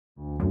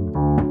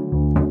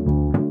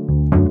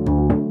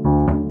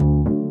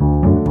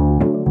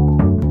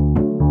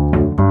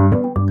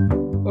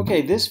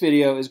Okay, this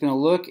video is going to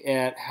look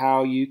at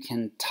how you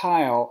can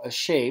tile a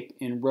shape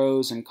in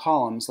rows and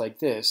columns like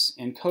this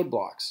in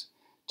Codeblocks.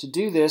 To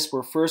do this,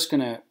 we're first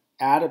going to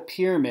add a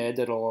pyramid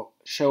that'll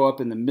show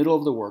up in the middle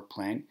of the work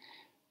plane.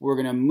 We're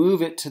going to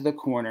move it to the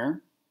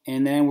corner,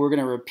 and then we're going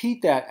to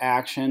repeat that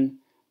action,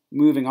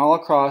 moving all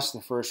across the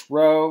first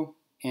row,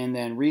 and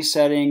then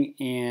resetting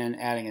and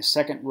adding a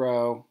second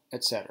row,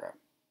 etc.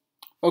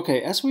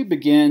 Okay, as we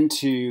begin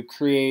to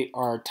create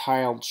our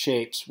tiled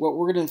shapes, what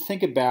we're going to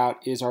think about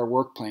is our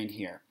work plane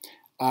here.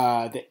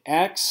 The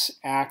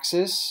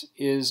x-axis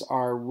is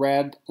our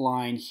red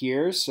line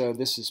here, so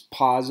this is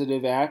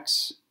positive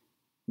x,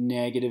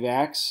 negative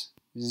x,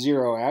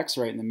 0x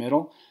right in the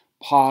middle,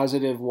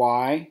 positive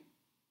y,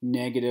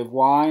 negative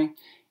y,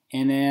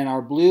 and then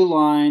our blue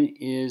line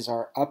is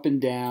our up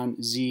and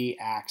down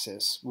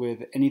z-axis, with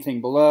anything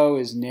below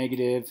is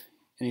negative,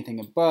 anything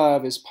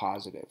above is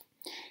positive.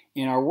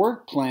 And our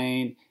work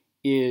plane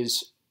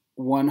is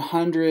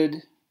 100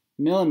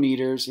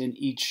 millimeters in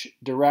each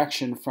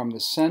direction from the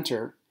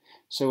center,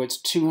 so it's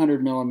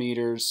 200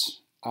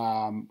 millimeters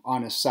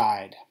on a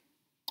side.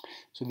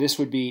 So this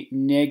would be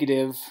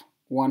negative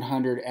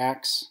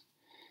 100x.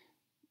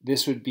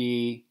 This would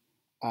be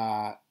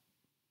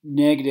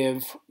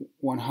negative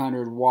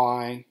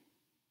 100y,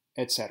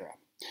 etc.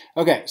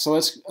 Okay, so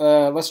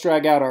let's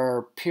drag out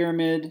our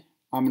pyramid.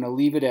 I'm going to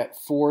leave it at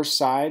 4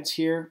 sides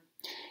here.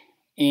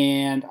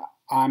 And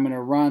I'm going to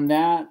run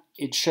that.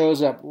 It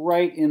shows up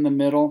right in the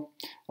middle.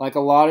 Like a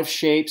lot of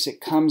shapes, it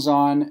comes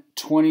on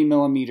 20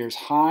 millimeters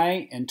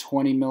high and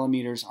 20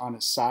 millimeters on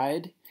a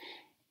side.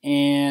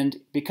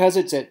 And because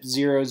it's at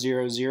 0,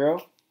 0,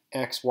 0,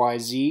 x, y,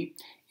 z,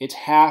 it's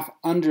half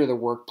under the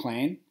work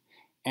plane.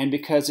 And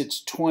because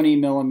it's 20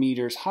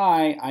 millimeters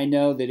high, I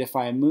know that if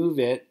I move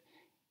it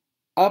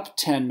up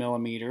 10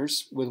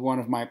 millimeters with one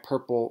of my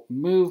purple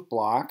move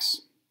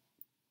blocks,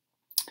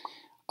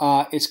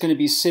 it's going to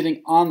be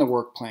sitting on the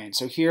work plane.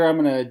 So here I'm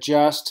going to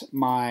adjust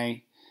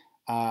my,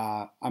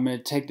 I'm going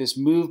to take this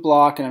move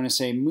block and I'm going to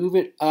say move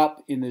it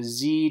up in the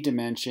z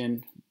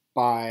dimension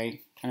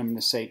by, and I'm going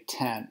to say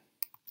 10.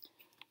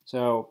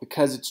 So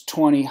because it's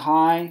 20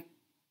 high,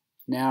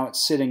 now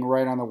it's sitting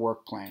right on the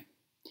work plane.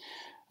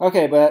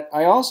 Okay, but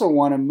I also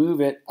want to move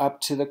it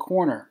up to the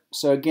corner.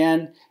 So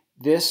again,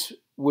 this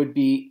would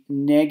be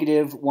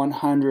negative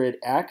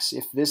 100x.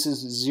 If this is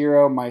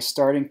 0, my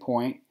starting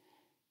point,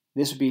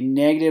 this would be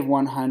negative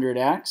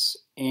 100x,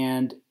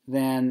 and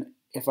then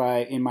if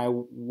in my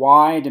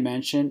y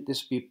dimension,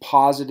 this would be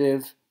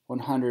positive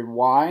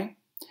 100y.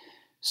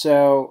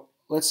 So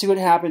let's see what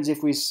happens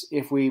if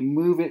we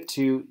move it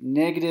to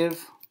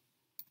negative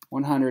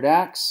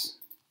 100x,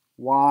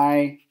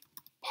 y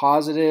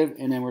positive,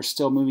 and then we're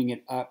still moving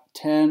it up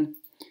 10.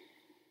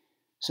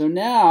 So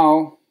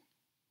now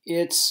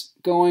it's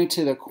going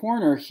to the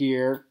corner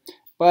here,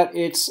 but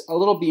it's a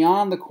little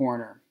beyond the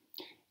corner.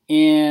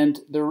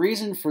 And the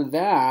reason for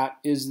that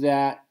is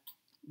that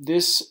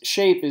this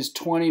shape is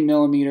 20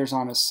 millimeters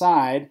on a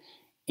side,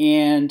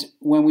 and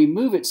when we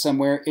move it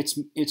somewhere,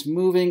 it's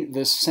moving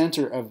the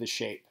center of the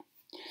shape.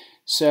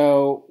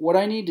 So what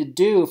I need to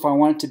do if I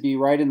want it to be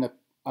right in the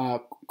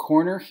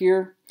corner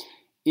here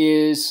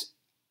is,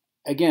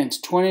 again, it's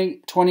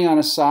 20 on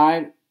a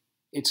side,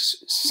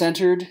 it's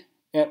centered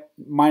at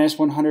minus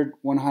 100,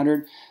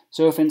 100.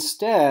 So if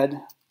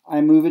instead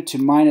I move it to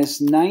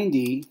minus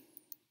 90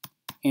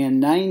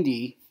 and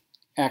 90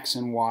 x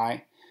and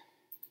y,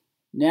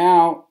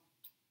 now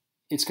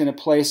it's going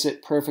to place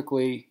it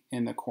perfectly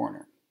in the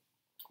corner.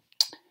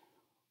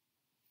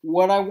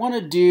 What I want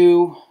to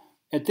do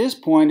at this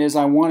point is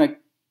I want to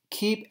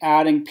keep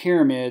adding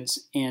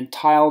pyramids and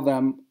tile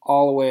them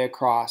all the way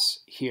across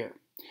here.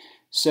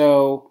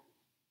 So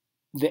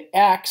the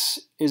x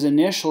is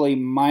initially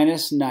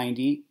minus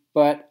 90,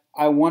 but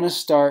I want to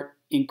start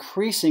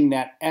increasing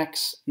that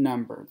x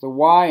number. The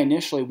y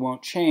initially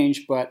won't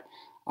change, but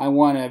I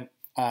want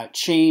to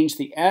change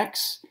the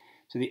x,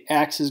 so the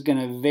x is going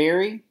to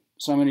vary,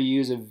 so I'm going to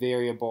use a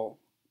variable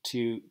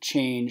to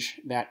change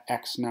that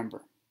x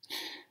number.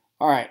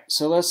 All right,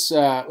 so let's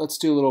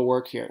do a little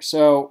work here.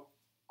 So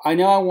I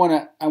know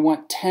I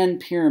want 10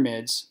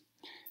 pyramids,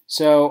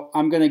 so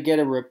I'm going to get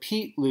a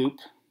repeat loop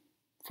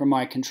from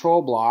my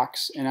control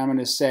blocks, and I'm going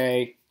to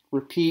say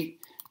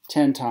repeat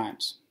 10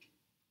 times.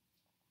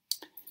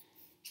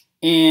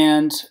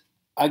 And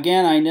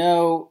again, I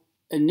know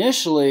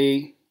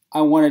initially I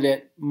wanted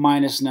it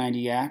minus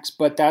 90x,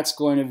 but that's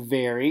going to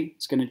vary.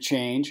 It's going to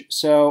change.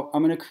 So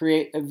I'm going to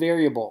create a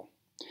variable.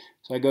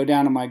 So I go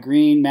down to my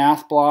green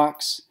math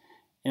blocks,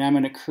 and I'm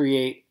going to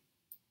create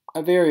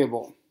a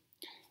variable.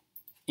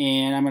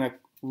 And I'm going to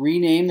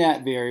rename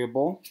that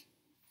variable,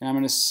 and I'm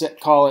going to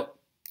call it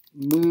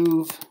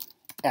move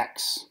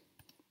x.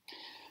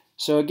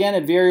 So again,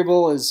 a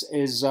variable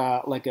is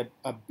like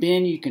a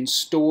bin you can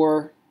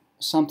store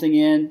something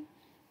in,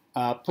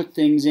 put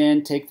things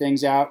in, take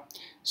things out.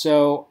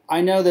 So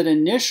I know that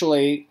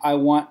initially I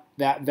want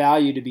that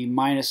value to be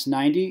minus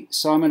 90,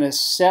 so I'm going to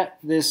set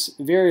this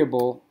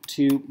variable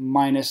to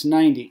minus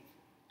 90.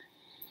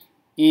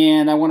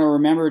 and I want to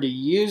remember to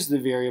use the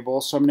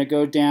variable, so I'm going to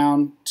go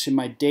down to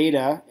my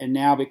data, and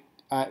now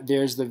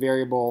there's the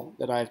variable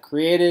that I've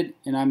created,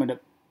 and I'm going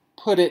to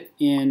put it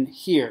in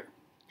here.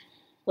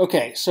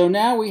 Okay, so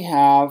now we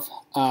have,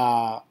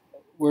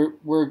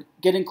 we're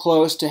getting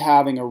close to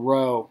having a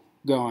row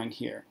going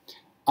here.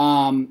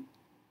 I'm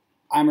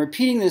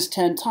repeating this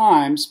 10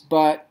 times,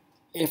 but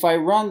if I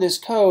run this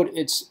code,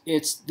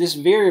 this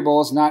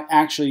variable is not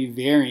actually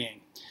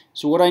varying.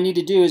 So what I need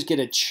to do is get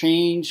a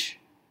change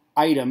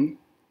item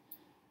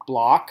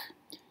block,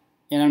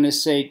 and I'm going to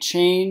say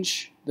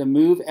change the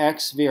move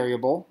x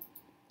variable.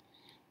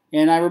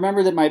 And I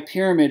remember that my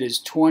pyramid is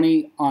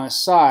 20 on a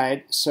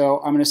side, so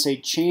I'm going to say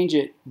change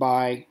it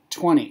by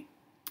 20.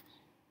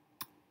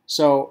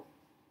 So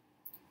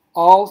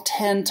all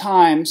 10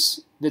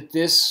 times that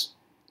this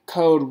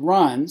code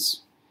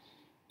runs,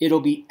 it'll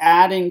be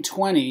adding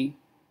 20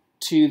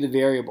 to the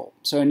variable.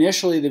 So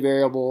initially the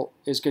variable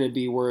is going to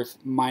be worth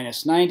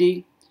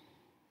 -90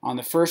 on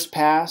the first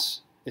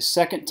pass. The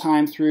second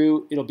time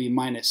through, it'll be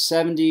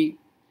 -70.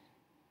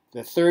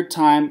 The third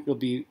time, it'll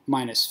be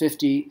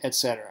 -50,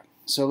 etc.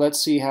 So let's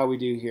see how we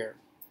do here.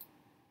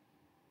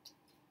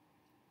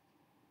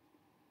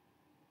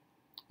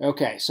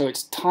 Okay, so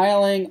it's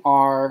tiling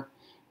our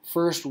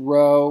first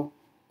row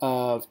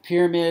of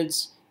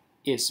pyramids.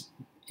 It's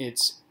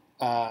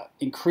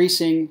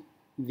increasing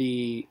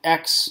the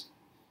x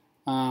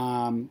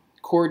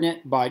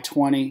coordinate by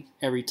 20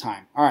 every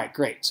time. All right,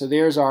 great. So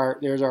there's our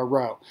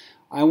row.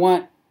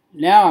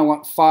 Now I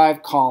want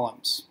 5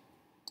 columns.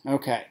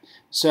 Okay,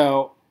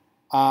 so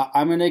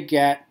I'm going to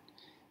get,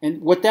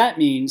 and what that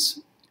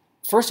means,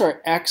 first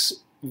our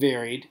x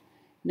varied,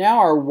 now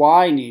our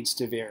y needs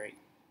to vary.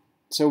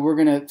 So we're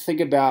going to think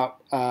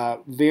about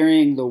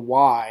varying the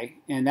y,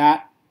 and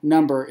that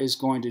number is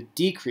going to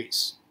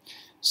decrease.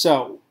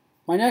 So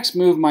my next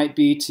move might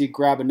be to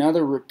grab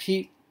another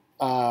repeat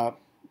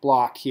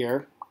block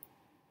here.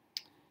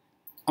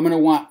 I'm going to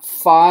want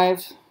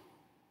 5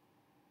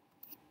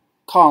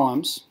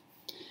 columns,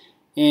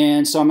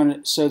 and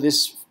so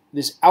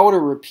this outer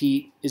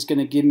repeat is going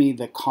to give me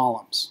the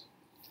columns.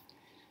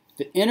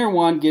 The inner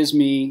one gives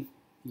me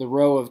the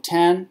row of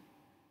 10.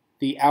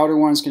 The outer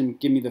one is going to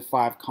give me the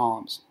 5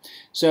 columns.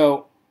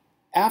 So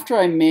after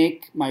I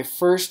make my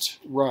first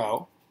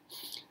row,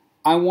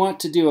 I want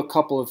to do a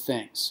couple of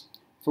things.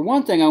 For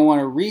one thing, I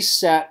want to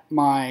reset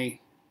my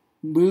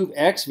move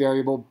x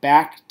variable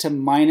back to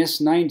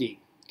 -90.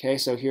 Okay,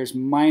 so here's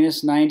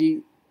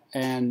 -90,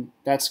 and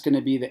that's going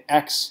to be the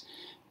x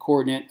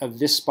coordinate of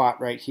this spot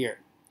right here.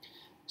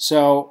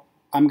 So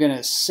I'm going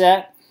to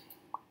set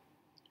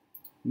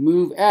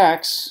move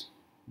x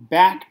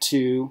back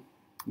to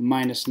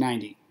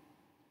 -90.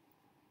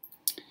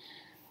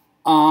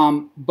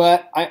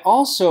 But I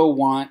also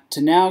want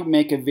to now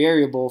make a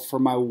variable for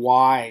my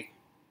y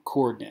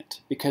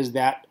coordinate, because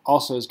that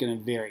also is going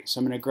to vary. So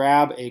I'm going to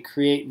grab a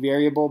create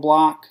variable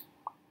block.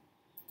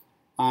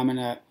 I'm going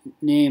to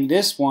name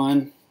this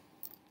one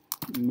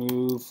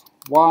move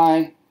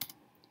y.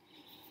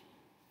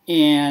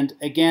 And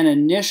again,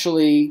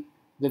 initially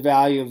the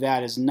value of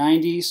that is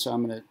 90, so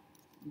I'm going to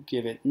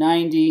give it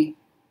 90.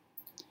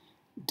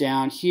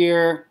 Down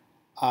here,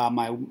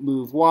 my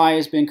move y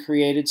has been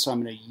created, so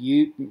I'm going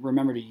to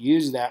remember to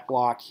use that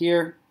block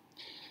here.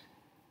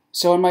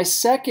 So in my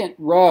second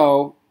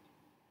row,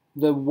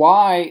 the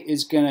y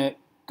is going to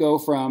go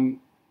from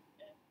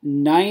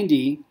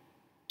 90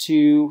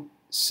 to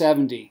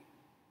 70.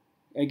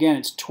 Again,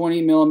 it's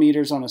 20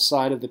 millimeters on the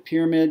side of the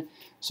pyramid,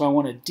 so I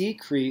want to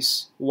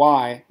decrease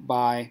y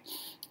by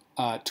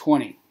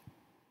 20.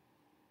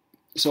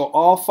 So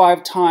all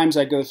 5 times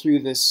I go through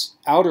this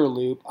outer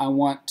loop, I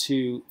want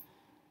to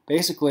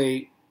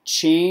basically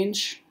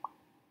change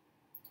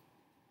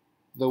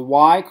the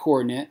y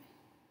coordinate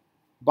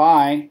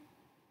by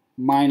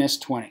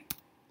 -20.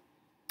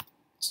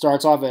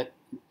 Starts off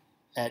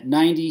at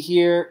 90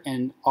 here,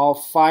 and all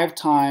 5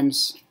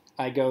 times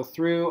I go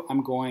through,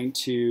 I'm going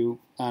to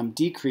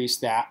decrease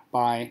that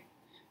by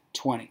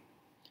 20.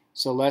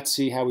 So let's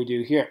see how we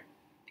do here.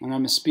 And I'm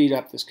going to speed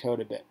up this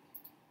code a bit.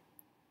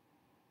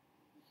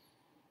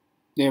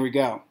 There we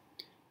go.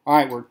 All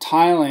right, we're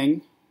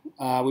tiling.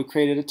 We've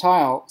created a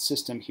tile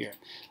system here.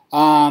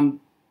 Then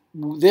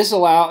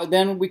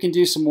we can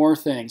do some more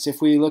things.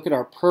 If we look at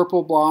our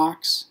purple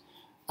blocks,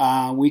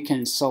 we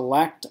can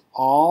select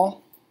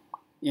all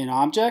in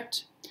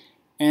object,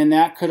 and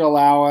that could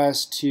allow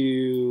us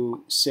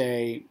to,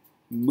 say,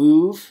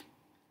 move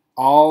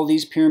all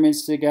these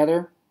pyramids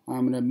together.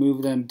 I'm going to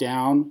move them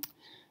down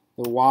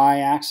the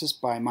y-axis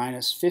by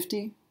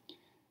 -50.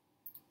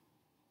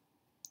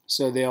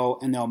 So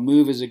they'll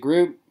move as a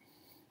group.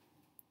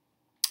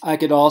 I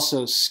could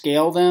also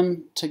scale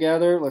them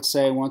together. Let's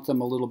say I want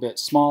them a little bit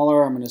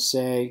smaller. I'm going to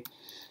say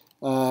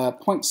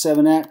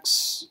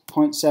 0.7x,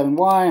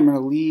 0.7y. I'm going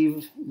to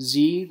leave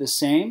z the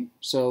same.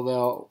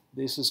 So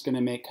this is going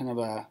to make kind of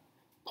a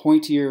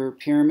pointier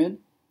pyramid.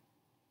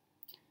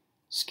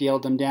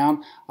 Scaled them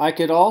down. I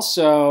could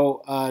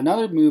also,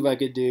 another move I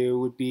could do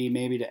would be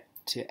maybe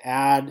to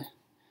add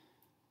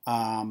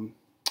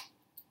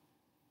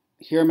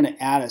here I'm going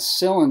to add a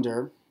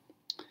cylinder,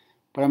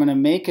 but I'm going to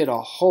make it a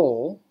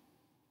hole,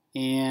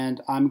 and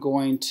I'm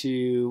going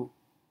to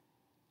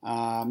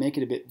make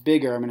it a bit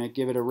bigger. I'm going to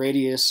give it a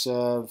radius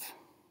of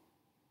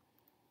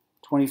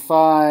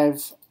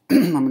 25.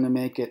 I'm going to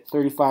make it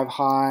 35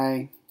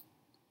 high,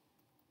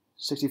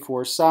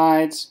 64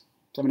 sides.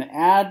 So I'm going to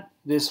add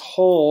this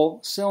whole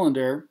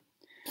cylinder,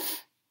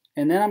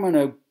 and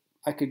then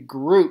I could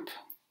group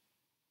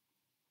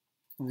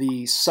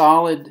the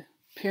solid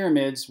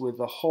pyramids with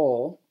the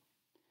hole,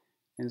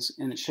 and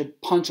it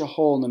should punch a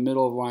hole in the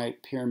middle of my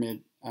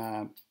pyramid.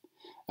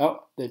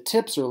 Oh, the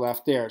tips are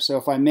left there. So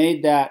if I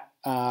made that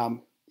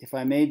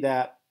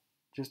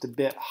just a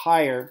bit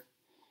higher,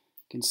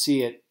 you can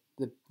see it.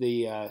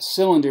 The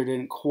cylinder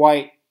didn't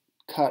quite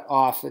cut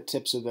off the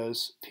tips of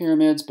those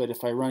pyramids, but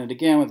if I run it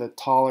again with a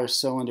taller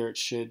cylinder, it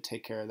should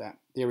take care of that.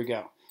 There we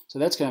go. So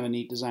that's kind of a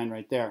neat design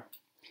right there.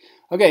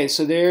 Okay,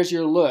 so there's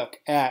your look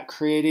at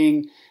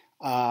creating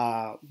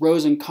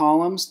rows and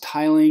columns,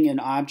 tiling an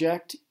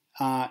object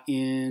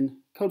in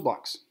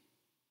Codeblocks.